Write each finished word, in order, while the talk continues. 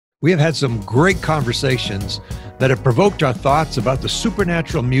We have had some great conversations that have provoked our thoughts about the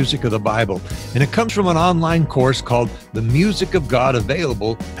supernatural music of the Bible. And it comes from an online course called The Music of God,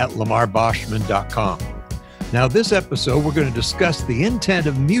 available at LaMarBoschman.com. Now, this episode, we're going to discuss the intent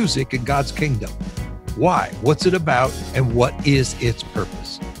of music in God's kingdom. Why? What's it about? And what is its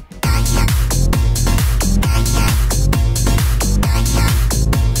purpose?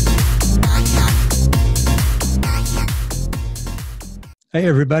 Hey,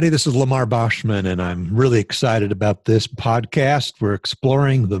 everybody, this is LaMar Boschman, and I'm really excited about this podcast. We're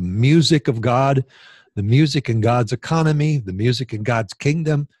exploring the music of God, the music in God's economy, the music in God's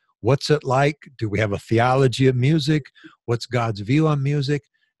kingdom. What's it like? Do we have a theology of music? What's God's view on music?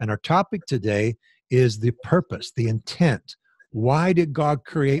 And our topic today is the purpose, the intent. Why did God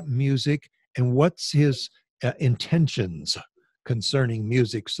create music, and what's his intentions concerning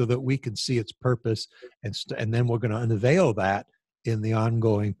music, so that we can see its purpose, and then we're going to unveil that in the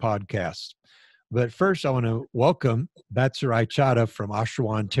ongoing podcast. But first, I want to welcome Batsirai Chada from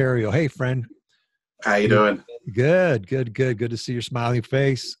Oshawa, Ontario. Hey, friend. How you doing? Good to see your smiling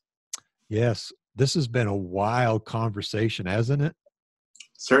face. Yes, this has been a wild conversation, hasn't it?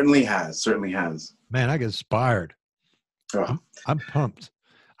 Certainly has. Man, I get inspired. Oh. I'm pumped.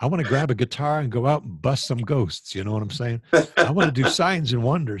 I want to grab a guitar and go out and bust some ghosts. You know what I'm saying? I want to do signs and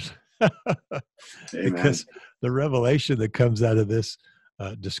wonders. Because the revelation that comes out of this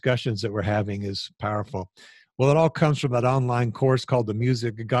discussions that we're having is powerful. Well, it all comes from that online course called The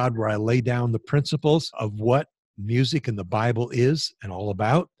Music of God, where I lay down the principles of what music in the Bible is and all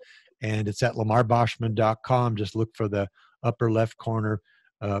about. And it's at LaMarBoschman.com. Just look for the upper left corner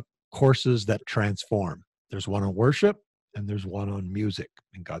courses that transform. There's one on worship, and there's one on music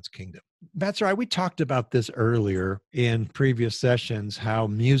in God's kingdom. That's right. We talked about this earlier in previous sessions, how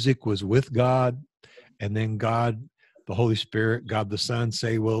music was with God, and then God, the Holy Spirit, God the Son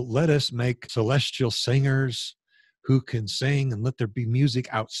say, well, let us make celestial singers who can sing, and let there be music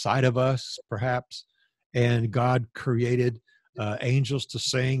outside of us, perhaps. And God created angels to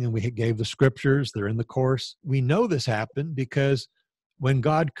sing, and we gave the scriptures. They're in the course. We know this happened because when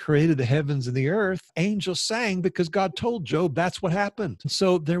God created the heavens and the earth, angels sang because God told Job that's what happened.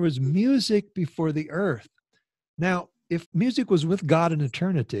 So there was music before the earth. Now, if music was with God in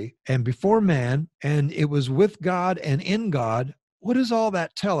eternity and before man, and it was with God and in God, what does all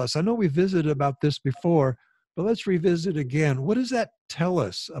that tell us? I know we visited about this before, but let's revisit again. What does that tell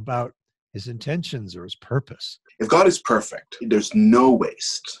us about his intentions or his purpose? If God is perfect, there's no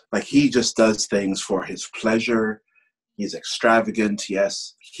waste. Like, he just does things for his pleasure. He's extravagant,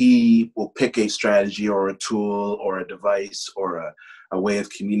 yes. He will pick a strategy or a tool or a device or a way of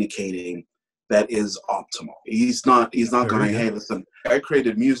communicating that is optimal. He's not going, hey, listen, I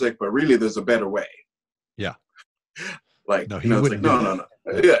created music, but really there's a better way. Yeah. Like, no, it's like, no.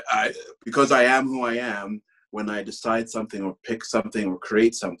 Yeah, because I am who I am, when I decide something or pick something or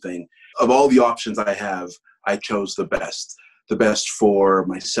create something, of all the options I have, I chose the best. The best for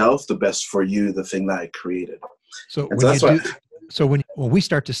myself, the best for you, the thing that I created. So when we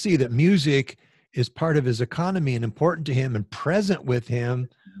start to see that music is part of his economy and important to him and present with him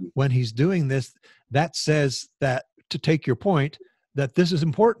when he's doing this, that says that, to take your point, that this is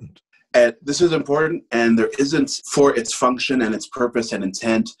important. And this is important, and there isn't, for its function and its purpose and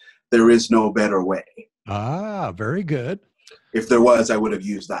intent, there is no better way. Ah, very good. If there was, I would have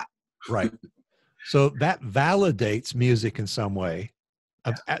used that. Right. So that validates music in some way,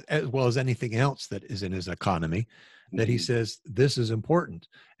 as well as anything else that is in his economy, that he says this is important.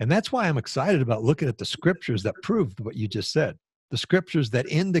 And that's why I'm excited about looking at the scriptures that prove what you just said. The scriptures that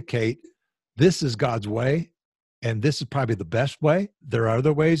indicate this is God's way, and this is probably the best way. There are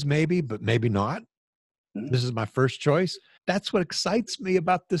other ways maybe, but maybe not. This is my first choice. That's what excites me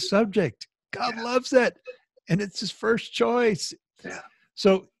about this subject. God loves it, and it's his first choice. Yeah.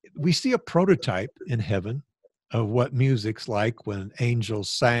 So we see a prototype in heaven of what music's like when angels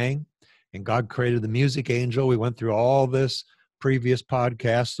sang, and God created the music angel. We went through all this previous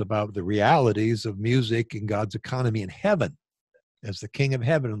podcasts about the realities of music in God's economy in heaven as the King of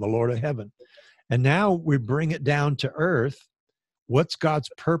heaven and the Lord of heaven. And now we bring it down to earth. What's God's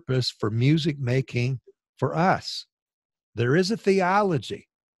purpose for music making for us? There is a theology.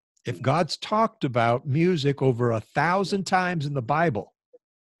 If God's talked about music over 1,000 times in the Bible,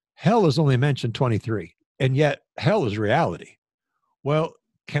 hell is only mentioned 23, and yet hell is reality. Well,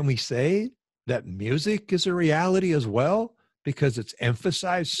 can we say that music is a reality as well because it's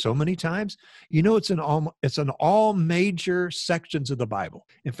emphasized so many times? You know, it's in all major sections of the Bible.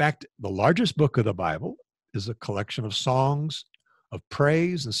 In fact, the largest book of the Bible is a collection of songs of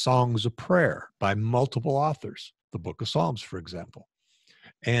praise and songs of prayer by multiple authors, the book of Psalms, for example.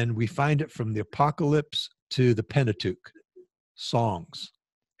 And we find it from the Apocalypse to the Pentateuch, songs.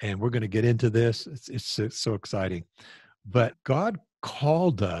 And we're going to get into this. It's so exciting. But God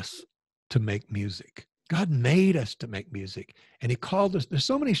called us to make music. God made us to make music. And he called us. There's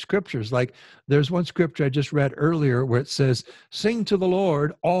so many scriptures. Like there's one scripture I just read earlier where it says, sing to the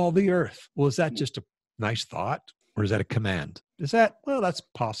Lord, all the earth. Well, is that just a nice thought? Or is that a command? Is that, well, that's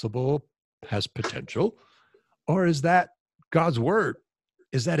possible, has potential. Or is that God's word?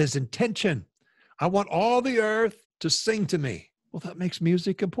 Is that his intention? I want all the earth to sing to me. Well, that makes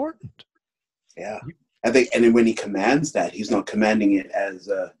music important. Yeah. I think, and when he commands that, he's not commanding it as,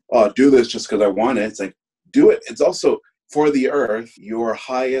 do this just because I want it. It's like, do it. It's also for the earth, your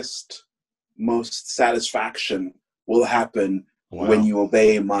highest, most satisfaction will happen when you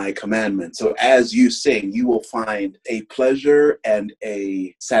obey my commandment. So as you sing, you will find a pleasure and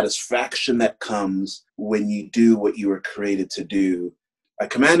a satisfaction that comes when you do what you were created to do. I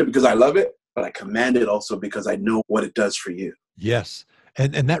command it because I love it, but I command it also because I know what it does for you. Yes.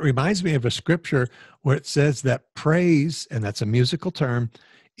 And that reminds me of a scripture where it says that praise, and that's a musical term,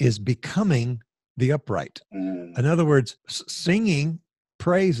 is becoming the upright. In other words, singing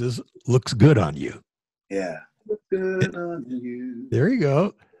praises looks good on you. Yeah. Look good on you. There you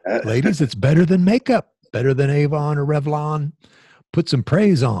go. Ladies, it's better than makeup, better than Avon or Revlon. Put some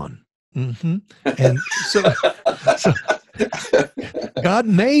praise on. Mm-hmm. And so God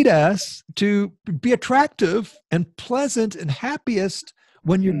made us to be attractive and pleasant and happiest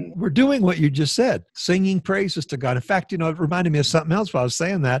when we're doing what you just said, singing praises to God. In fact, it reminded me of something else while I was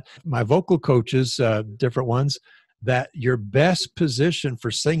saying that. My vocal coaches, different ones, that your best position for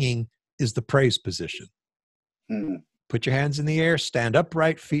singing is the praise position. Put your hands in the air, stand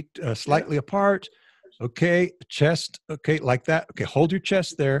upright, feet slightly apart. Okay, chest, okay, like that. Okay, hold your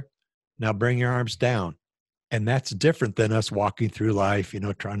chest there. Now bring your arms down. And that's different than us walking through life,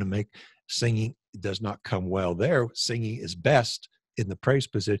 trying to make singing does not come well there. Singing is best in the praise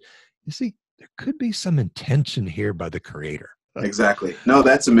position. You see, there could be some intention here by the Creator. Exactly. No,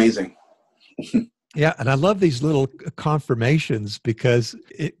 that's amazing. Yeah, and I love these little confirmations because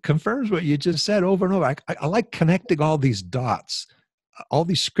it confirms what you just said over and over. I like connecting all these dots, all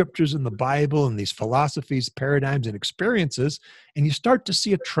these scriptures in the Bible and these philosophies, paradigms, and experiences, and you start to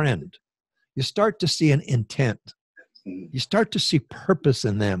see a trend. You start to see an intent. You start to see purpose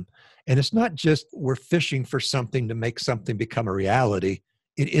in them. And it's not just we're fishing for something to make something become a reality.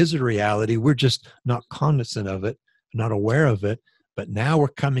 It is a reality. We're just not cognizant of it, not aware of it. But now we're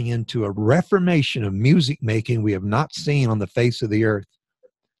coming into a reformation of music making we have not seen on the face of the earth.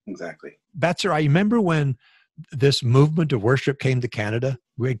 Exactly. Batsirai, you remember when this movement of worship came to Canada?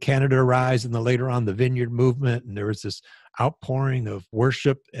 We had Canada Arise and then later on the Vineyard movement, and there was this outpouring of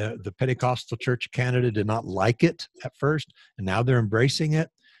worship. The Pentecostal Church of Canada did not like it at first, and now they're embracing it.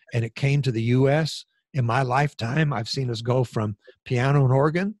 And it came to the U.S. In my lifetime, I've seen us go from piano and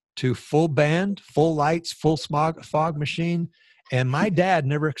organ to full band, full lights, full fog machine. And my dad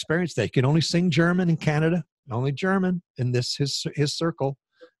never experienced that. He could only sing German in Canada, only German in his circle.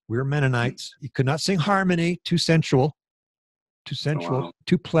 We were Mennonites. He could not sing harmony, too sensual,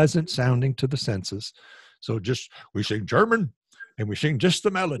 too pleasant sounding to the senses. So we sing German and we sing just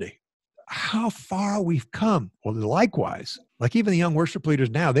the melody. How far we've come. Well, likewise, like even the young worship leaders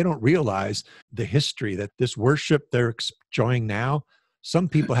now, they don't realize the history that this worship they're enjoying now. Some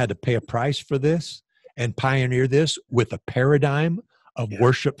people had to pay a price for this and pioneer this with a paradigm of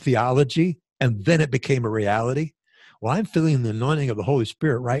worship theology, and then it became a reality. Well, I'm feeling the anointing of the Holy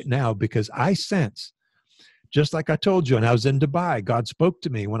Spirit right now because I sense, just like I told you, and I was in Dubai, God spoke to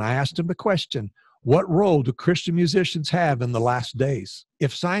me when I asked him the question, what role do Christian musicians have in the last days?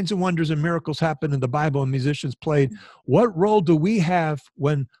 If signs and wonders and miracles happen in the Bible and musicians played, what role do we have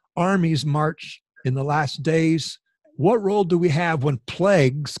when armies march in the last days? What role do we have when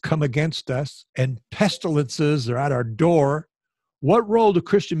plagues come against us and pestilences are at our door? What role do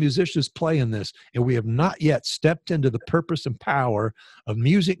Christian musicians play in this? And we have not yet stepped into the purpose and power of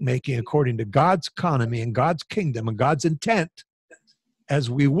music making according to God's economy and God's kingdom and God's intent, as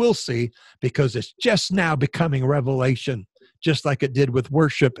we will see, because it's just now becoming revelation, just like it did with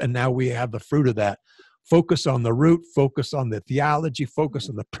worship, and now we have the fruit of that. Focus on the root, focus on the theology, focus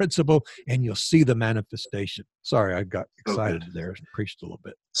on the principle, and you'll see the manifestation. Sorry, I got excited there and preached a little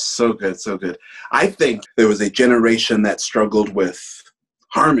bit. So good, so good. I think there was a generation that struggled with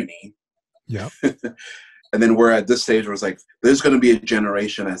harmony. Yeah. And then we're at this stage where it's like, there's going to be a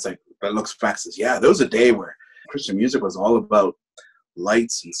generation that's like, that looks back and says, yeah, there was a day where Christian music was all about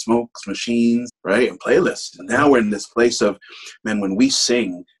lights and smokes, machines, right? And playlists. And now we're in this place of, man, when we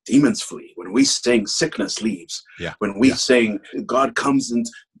sing, demons flee. When we sing, sickness leaves. Yeah. When we sing, God comes and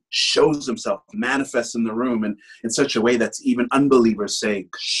shows himself, manifests in the room, and in such a way that's even unbelievers say,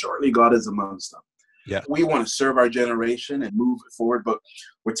 surely God is amongst them. Yeah. We want to serve our generation and move forward, but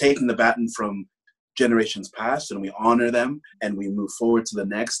we're taking the baton from generations past and we honor them and we move forward to the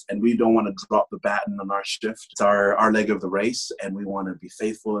next, and we don't want to drop the baton on our shift. It's our leg of the race, and we want to be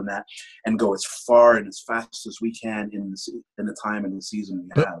faithful in that and go as far and as fast as we can in the time and the season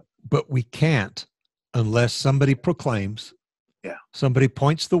we have. But we can't unless somebody proclaims, somebody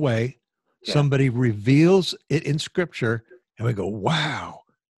points the way, somebody reveals it in Scripture, and we go, wow.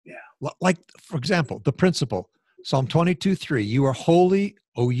 Like, for example, the principle, Psalm 22:3, you are holy,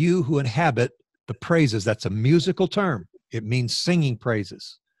 O you who inhabit the praises. That's a musical term. It means singing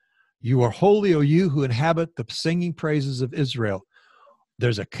praises. You are holy, O you who inhabit the singing praises of Israel.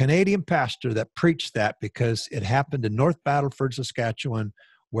 There's a Canadian pastor that preached that because it happened in North Battleford, Saskatchewan,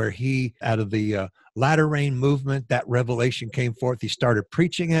 where he, out of the latter rain movement, that revelation came forth. He started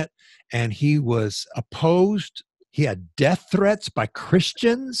preaching it, and he was opposed. He had death threats by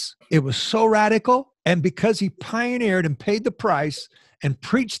Christians. It was so radical. And because he pioneered and paid the price and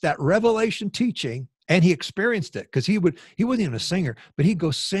preached that revelation teaching, and he experienced it, because he wasn't even a singer, but he'd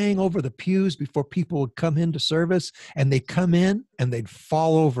go sing over the pews before people would come into service, and they'd come in and they'd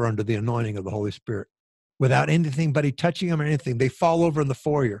fall over under the anointing of the Holy Spirit without anybody touching them or anything. They fall over in the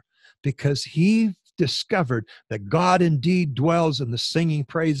foyer because he discovered that God indeed dwells in the singing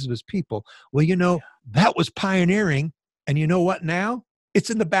praises of his people. Well, that was pioneering. And you know what now? It's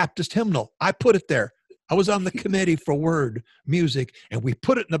in the Baptist hymnal. I put it there. I was on the committee for word music, and we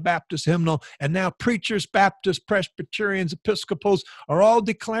put it in the Baptist hymnal. And now preachers, Baptists, Presbyterians, Episcopals are all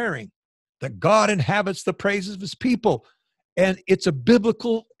declaring that God inhabits the praises of his people. And it's a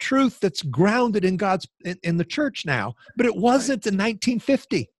biblical truth that's grounded in in the church now. But it wasn't in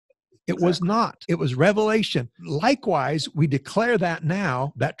 1950. It was not. It was revelation. Likewise, we declare that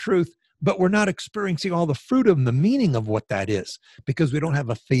now, that truth, but we're not experiencing all the fruit of the meaning of what that is, because we don't have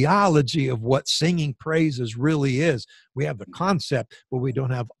a theology of what singing praises really is. We have the concept, but we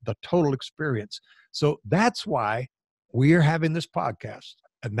don't have the total experience. So that's why we are having this podcast,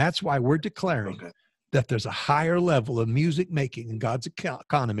 and that's why we're declaring that there's a higher level of music making in God's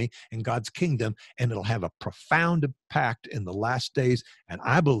economy and God's kingdom, and it'll have a profound impact in the last days. And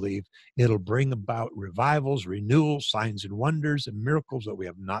I believe it'll bring about revivals, renewals, signs and wonders, and miracles that we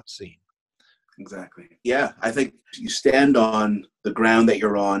have not seen. Exactly. Yeah, I think you stand on the ground that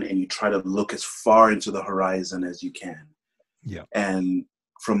you're on and you try to look as far into the horizon as you can. Yeah. And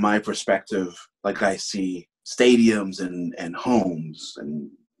from my perspective, like, I see stadiums and homes and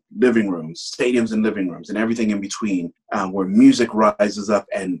living rooms, stadiums and living rooms and everything in between, where music rises up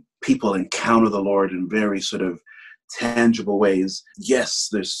and people encounter the Lord in very sort of tangible ways. Yes,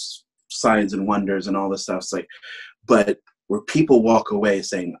 there's signs and wonders and all this stuff. It's like, but where people walk away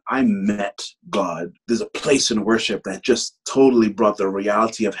saying, I met God. There's a place in worship that just totally brought the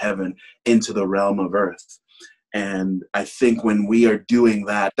reality of heaven into the realm of earth. And I think when we are doing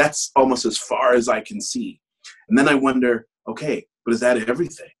that, that's almost as far as I can see. And then I wonder, okay, but is that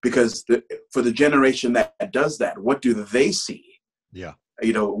everything? Because for the generation that does that, what do they see? Yeah.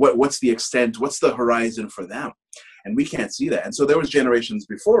 What's the extent? What's the horizon for them? And we can't see that. And so there was generations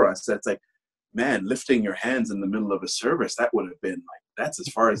before us that's like, man, lifting your hands in the middle of a service, that would have been like, that's as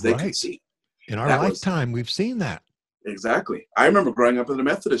far as they could see. In our lifetime, we've seen that. Exactly. I remember growing up in a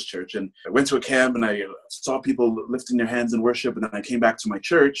Methodist church, and I went to a camp and I saw people lifting their hands in worship, and then I came back to my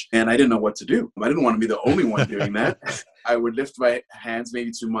church and I didn't know what to do. I didn't want to be the only one doing that. I would lift my hands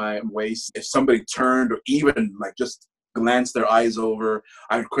maybe to my waist. If somebody turned or even like just glanced their eyes over,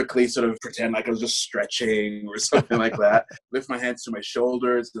 I would quickly sort of pretend like I was just stretching or something like that. Lift my hands to my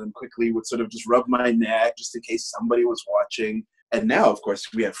shoulders and then quickly would sort of just rub my neck just in case somebody was watching. And now, of course,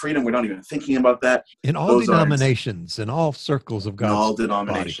 we have freedom. We're not even thinking about that. In all denominations, in all circles of God's in all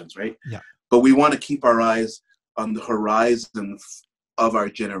denominations, body. Right? Yeah. But we want to keep our eyes on the horizon of our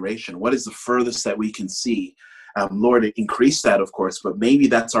generation. What is the furthest that we can see? Lord, increase that, of course, but maybe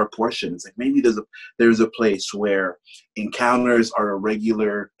that's our portion. It's like maybe there's a place where encounters are a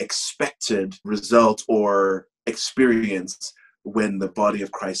regular expected result or experience when the body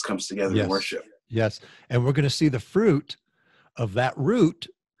of Christ comes together in worship. Yes, and we're going to see the fruit of that root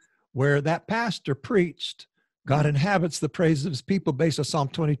where that pastor preached, God inhabits the praises of his people, based on Psalm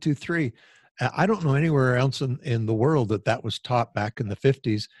 22:3. I don't know anywhere else in the world that was taught back in the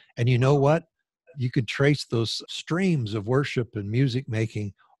 50s. And you know what? You could trace those streams of worship and music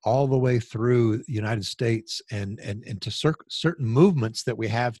making all the way through the United States and to certain movements that we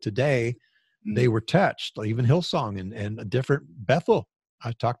have today, they were touched. Even Hillsong and a different Bethel.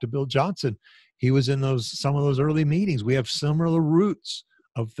 I talked to Bill Johnson. He was in some of those early meetings. We have similar roots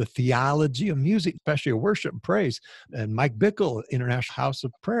of the theology of music, especially of worship and praise. And Mike Bickle, International House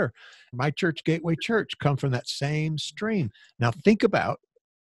of Prayer, my church, Gateway Church, come from that same stream. Now think about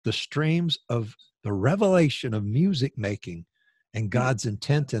the streams of the revelation of music making and God's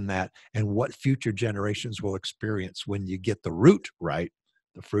intent in that, and what future generations will experience. When you get the root right,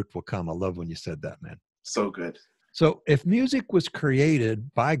 the fruit will come. I love when you said that, man. So good. So if music was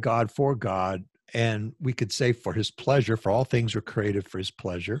created by God, for God, and we could say for his pleasure, for all things were created for his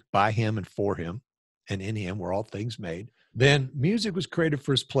pleasure, by him and for him, and in him were all things made, then music was created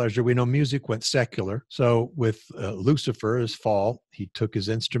for his pleasure. We know music went secular. So with Lucifer, his fall, he took his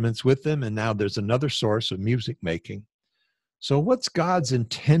instruments with him, and now there's another source of music making. So what's God's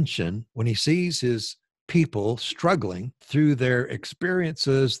intention when he sees his people struggling through their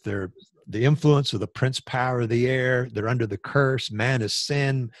experiences, the influence of the prince power of the air? They're under the curse. Man is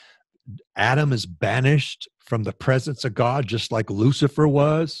sin. Adam is banished from the presence of God, just like Lucifer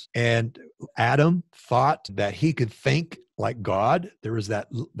was. And Adam thought that he could think like God. There was that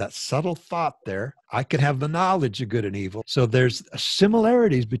subtle thought there. I could have the knowledge of good and evil. So there's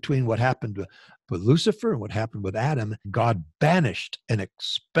similarities between what happened with Lucifer and what happened with Adam. God banished and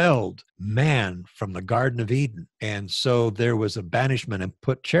expelled man from the Garden of Eden. And so there was a banishment and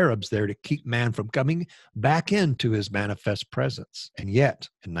put cherubs there to keep man from coming back into his manifest presence. And yet,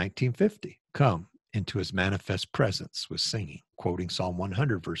 in 1950, come into his manifest presence with singing, quoting Psalm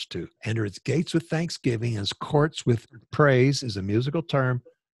 100, verse 2. Enter its gates with thanksgiving, and its courts with praise is a musical term,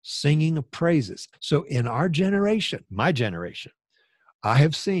 singing of praises. So in our generation, my generation, I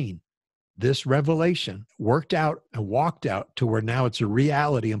have seen this revelation worked out and walked out to where now it's a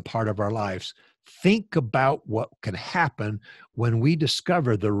reality and part of our lives. Think about what can happen when we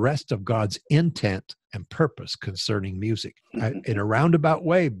discover the rest of God's intent and purpose concerning music. In a roundabout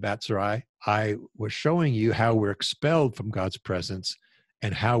way, Batsirai, I was showing you how we're expelled from God's presence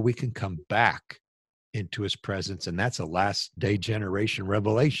and how we can come back into his presence. And that's a last day generation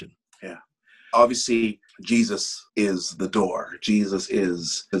revelation. Yeah. Obviously, Jesus is the door. Jesus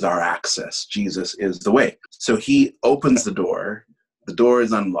is our access. Jesus is the way. So he opens the door. The door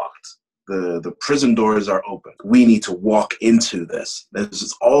is unlocked. The prison doors are open. We need to walk into this.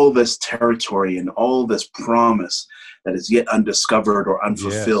 There's all this territory and all this promise that is yet undiscovered or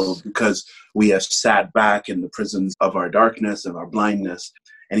unfulfilled, because we have sat back in the prisons of our darkness and our blindness.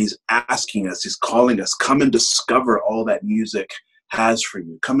 And he's asking us, he's calling us, come and discover all that music has for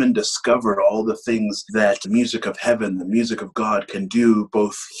you. Come and discover all the things that the music of heaven, the music of God can do,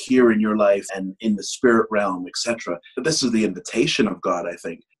 both here in your life and in the spirit realm, etc. But this is the invitation of God, I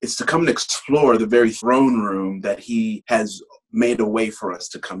think. It's to come and explore the very throne room that he has made a way for us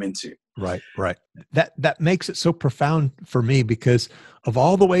to come into. Right. That makes it so profound for me, because of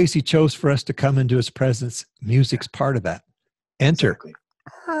all the ways he chose for us to come into his presence, music's part of that. Enter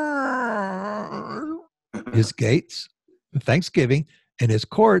his gates with thanksgiving and his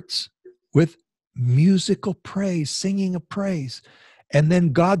courts with musical praise, singing of praise. And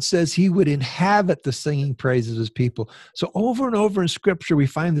then God says he would inhabit the singing praises of his people. So over and over in Scripture, we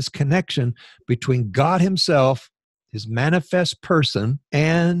find this connection between God himself, his manifest person,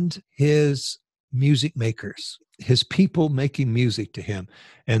 and his music makers, his people making music to him.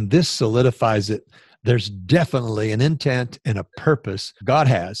 And this solidifies it. There's definitely an intent and a purpose God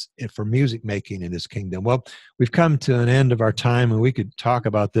has for music making in his kingdom. Well, we've come to an end of our time, and we could talk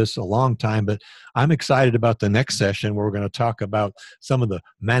about this a long time, but I'm excited about the next session where we're going to talk about some of the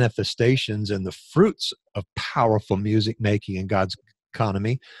manifestations and the fruits of powerful music making in God's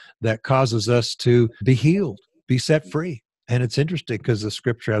economy that causes us to be healed, be set free. And it's interesting because the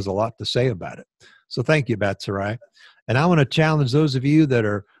Scripture has a lot to say about it. So thank you, Batsirai. And I want to challenge those of you that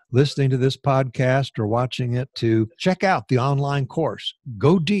are listening to this podcast or watching it to check out the online course.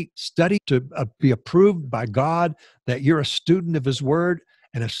 Go deep, study to be approved by God, that you're a student of his word,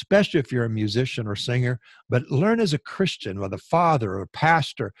 and especially if you're a musician or singer. But learn as a Christian, or a father or a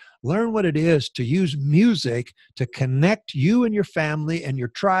pastor, learn what it is to use music to connect you and your family and your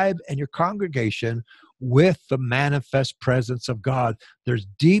tribe and your congregation with the manifest presence of God. There's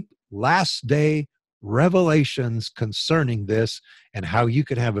deep last day revelations concerning this and how you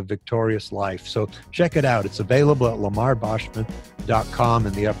can have a victorious life. So check it out. It's available at LaMarBoschman.com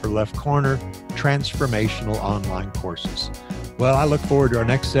in the upper left corner, transformational online courses. Well, I look forward to our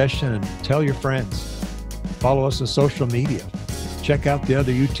next session, and tell your friends. Follow us on social media. Check out the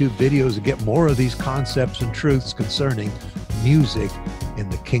other YouTube videos to get more of these concepts and truths concerning music in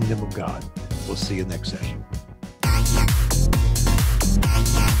the kingdom of God. We'll see you next session.